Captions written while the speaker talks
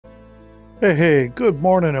Hey, good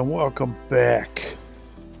morning and welcome back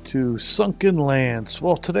to Sunken Lands.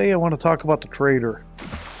 Well, today I want to talk about the trader.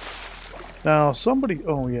 Now,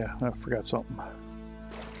 oh yeah, I forgot something.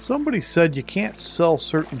 Somebody said you can't sell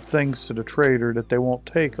certain things to the trader that they won't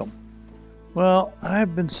take them. Well,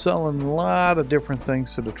 I've been selling a lot of different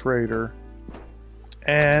things to the trader,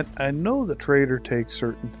 and I know the trader takes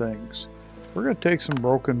certain things. We're going to take some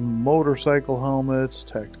broken motorcycle helmets,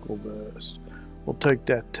 tactical vest. We'll take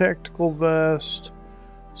that tactical vest,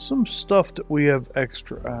 some stuff that we have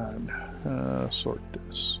extra on. Sort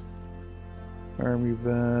this. Army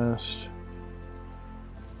vest.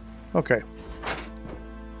 Okay.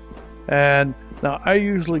 And now I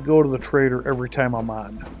usually go to the trader every time I'm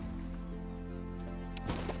on,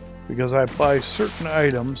 because I buy certain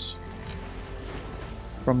items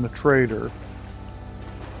from the trader.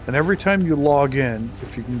 And every time you log in,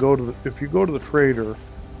 if you go to the trader,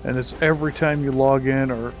 and it's every time you log in,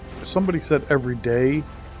 or somebody said every day,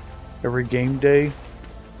 every game day,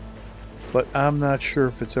 but I'm not sure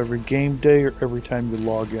if it's every game day or every time you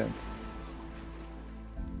log in.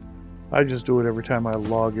 I just do it every time I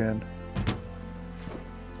log in.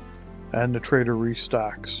 And the trader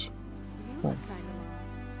restocks. Oh,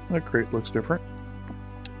 that crate looks different.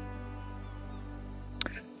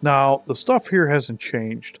 Now, the stuff here hasn't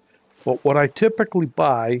changed, but what I typically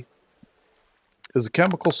buy is a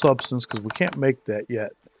chemical substance, because we can't make that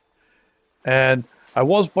yet. And I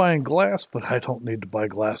was buying glass, but I don't need to buy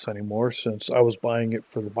glass anymore since I was buying it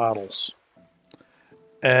for the bottles.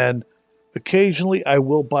 And occasionally I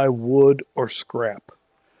will buy wood or scrap.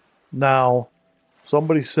 Now,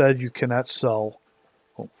 somebody said you cannot sell...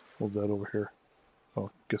 Oh, hold that over here.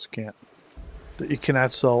 Oh, guess I can't. That you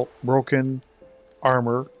cannot sell broken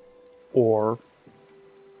armor or...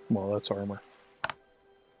 Well, that's armor.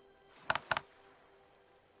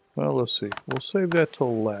 Well, let's see. We'll save that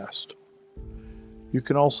till last. You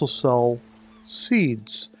can also sell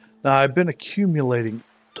seeds. Now, I've been accumulating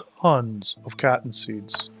tons of cotton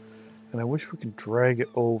seeds, and I wish we could drag it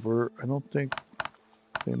over. I don't think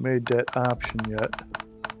they made that option yet.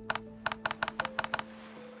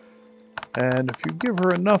 And if you give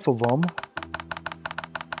her enough of them,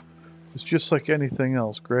 it's just like anything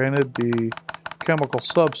else. Granted, the chemical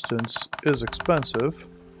substance is expensive.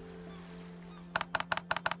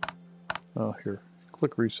 Oh, here.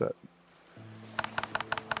 Click reset.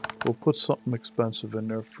 We'll put something expensive in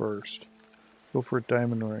there first. Go for a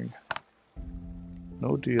diamond ring.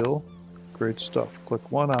 No deal. Great stuff.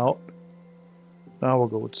 Click one out. Now we'll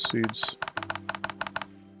go with seeds.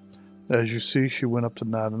 As you see, she went up to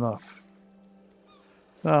not enough.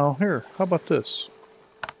 Now, here. How about this?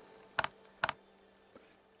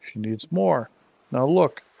 She needs more. Now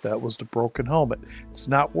look. That was the broken helmet. It's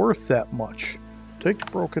not worth that much. Take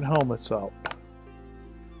the broken helmets out.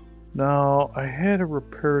 Now, I had a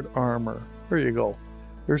repaired armor. There you go.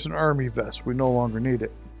 There's an army vest. We no longer need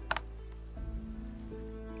it.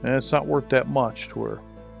 And it's not worth that much to her.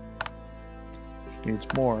 She needs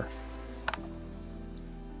more.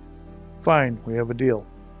 Fine, we have a deal.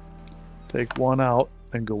 Take one out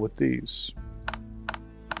and go with these.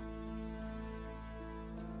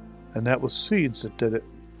 And that was seeds that did it.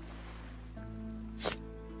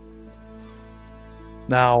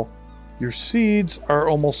 Now, your seeds are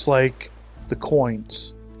almost like the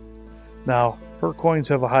coins. Now, her coins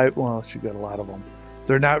have a high... Well, she got a lot of them.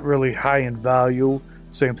 They're not really high in value.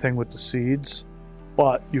 Same thing with the seeds.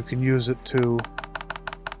 But you can use it to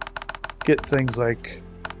get things like...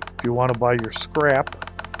 If you want to buy your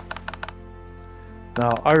scrap.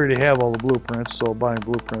 Now, I already have all the blueprints, so buying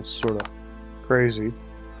blueprints is sort of crazy.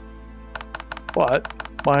 But,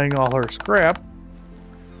 buying all her scrap,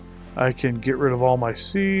 I can get rid of all my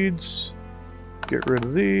seeds, get rid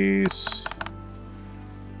of these.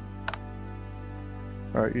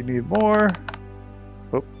 Alright, you need more.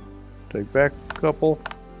 Oh, take back a couple.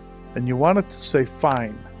 And you want it to say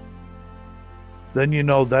fine. Then you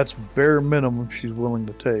know that's bare minimum she's willing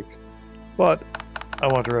to take. But, I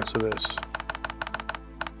want the rest of this.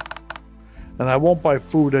 And I won't buy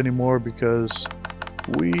food anymore because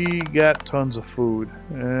we got tons of food.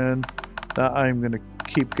 And now I'm going to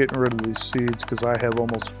keep getting rid of these seeds because I have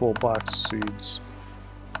almost full box seeds.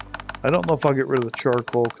 I don't know if I'll get rid of the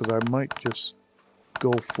charcoal because I might just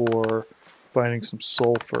go for finding some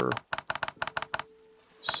sulfur,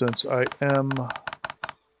 since I am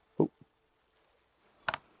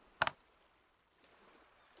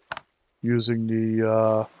using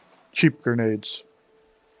the cheap grenades.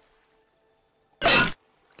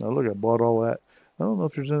 Now look, I bought all that. I don't know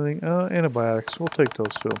if there's anything. Antibiotics, we'll take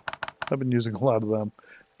those too. I've been using a lot of them.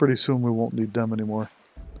 Pretty soon we won't need them anymore.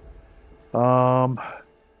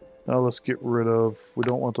 Now let's get rid of, we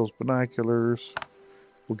don't want those binoculars.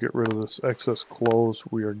 We'll get rid of this excess clothes.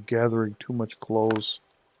 We are gathering too much clothes.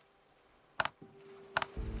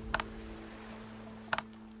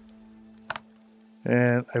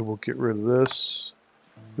 And I will get rid of this,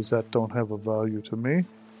 because that don't have a value to me.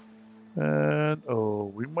 And,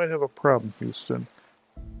 oh, we might have a problem, Houston.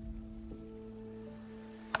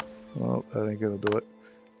 Oh, that ain't gonna do it.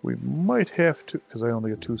 We might have to, because I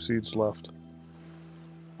only got 2 seeds left.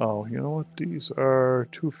 Oh, you know what? These are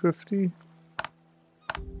 250.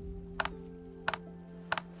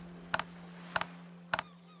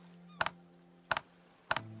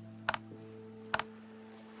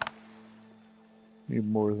 Need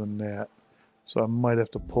more than that. So I might have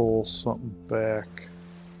to pull something back.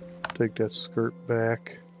 Take that skirt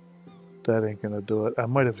back. That ain't gonna do it. I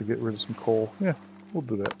might have to get rid of some coal. Yeah, we'll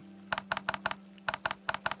do that.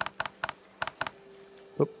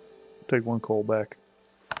 Oop, take 1 coal back.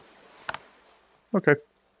 Okay.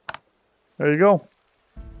 There you go.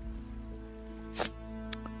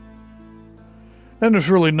 And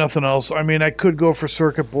there's really nothing else. I mean, I could go for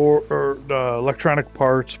circuit board or electronic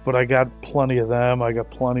parts, but I got plenty of them. I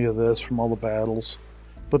got plenty of this from all the battles.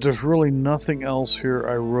 But there's really nothing else here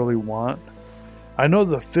I really want. I know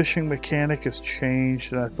the fishing mechanic has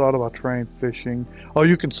changed, and I thought about trying fishing. Oh,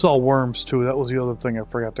 you can sell worms too. That was the other thing I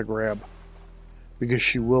forgot to grab. Because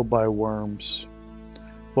she will buy worms.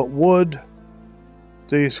 But wood,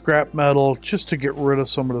 the scrap metal, just to get rid of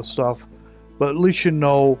some of the stuff. But at least you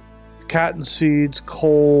know, cotton seeds,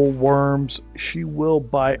 coal, worms, she will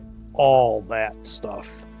buy all that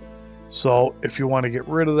stuff. So if you want to get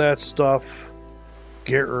rid of that stuff,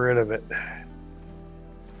 get rid of it.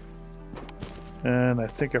 And I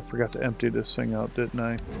think I forgot to empty this thing out, didn't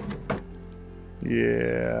I?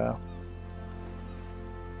 Yeah.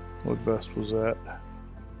 What vest was that?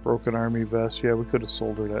 Broken army vest. Yeah, we could have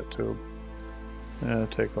sold her that too.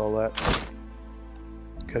 Take all that.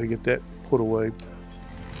 Gotta get that put away.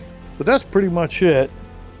 But that's pretty much it.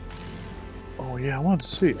 Oh yeah, I wanted to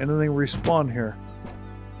see anything respawn here.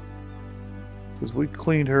 Because we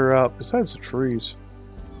cleaned her up. Besides the trees.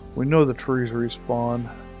 We know the trees respawn.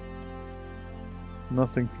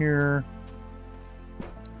 Nothing here.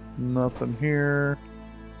 Nothing here.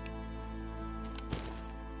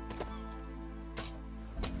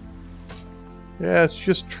 Yeah, it's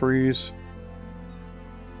just trees.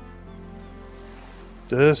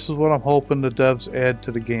 This is what I'm hoping the devs add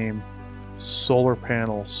to the game. Solar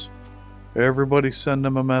panels. Everybody send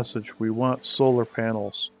them a message. We want solar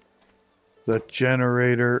panels. The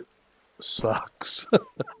generator sucks.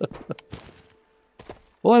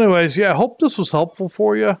 Well, anyways, yeah, I hope this was helpful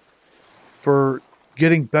for you. For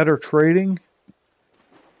getting better trading.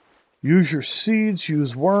 Use your seeds,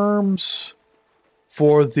 use worms.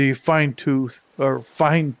 For the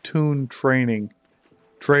fine-tuned training.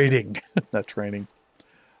 Trading, not training.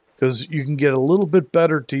 Because you can get a little bit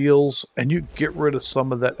better deals and you get rid of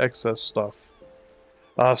some of that excess stuff.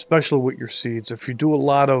 Especially with your seeds. If you do a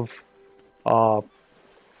lot of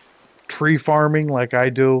tree farming like I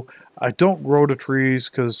do, I don't grow the trees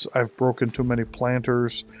because I've broken too many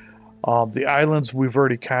planters. The islands we've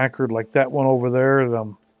already conquered, like that one over there that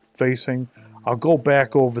I'm facing. I'll go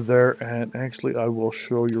back over there and actually I will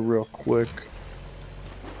show you real quick.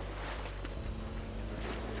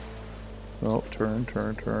 Oh, turn.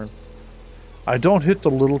 I don't hit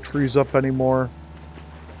the little trees up anymore.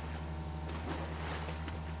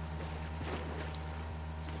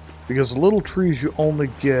 Because little trees you only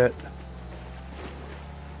get...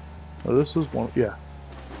 Oh, this is one... Yeah.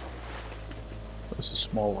 This is a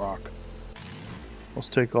small rock. Let's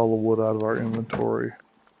take all the wood out of our inventory.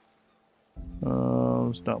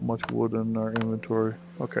 There's not much wood in our inventory.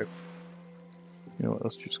 Okay. You know what,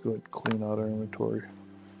 let's just go ahead and clean out our inventory.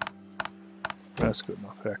 That's good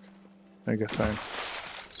enough, heck. I got time.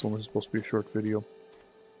 It's only supposed to be a short video.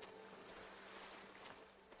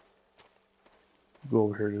 Go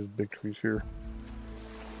over here to the big trees here.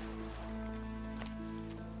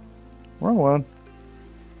 Wrong one.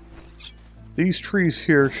 These trees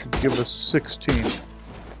here should give us 16.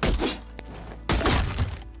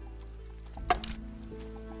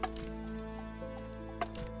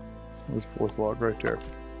 There's 4th log right there.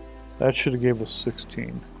 That should have gave us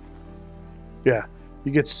 16. Yeah,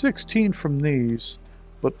 you get 16 from these,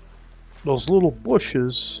 but those little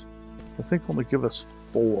bushes, I think only give us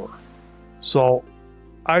 4. So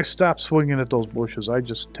I stopped swinging at those bushes. I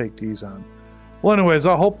just take these on. Well, anyways,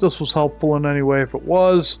 I hope this was helpful in any way. If it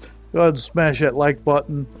was, go ahead and smash that like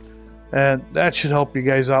button. And that should help you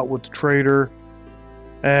guys out with the trader.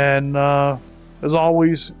 And as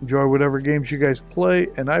always, enjoy whatever games you guys play.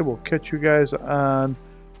 And I will catch you guys on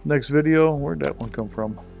Next video, where'd that one come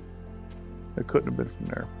from? It couldn't have been from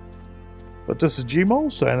there. But this is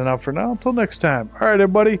Gmo signing out for now. Until next time. All right,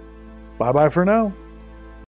 everybody. Bye-bye for now.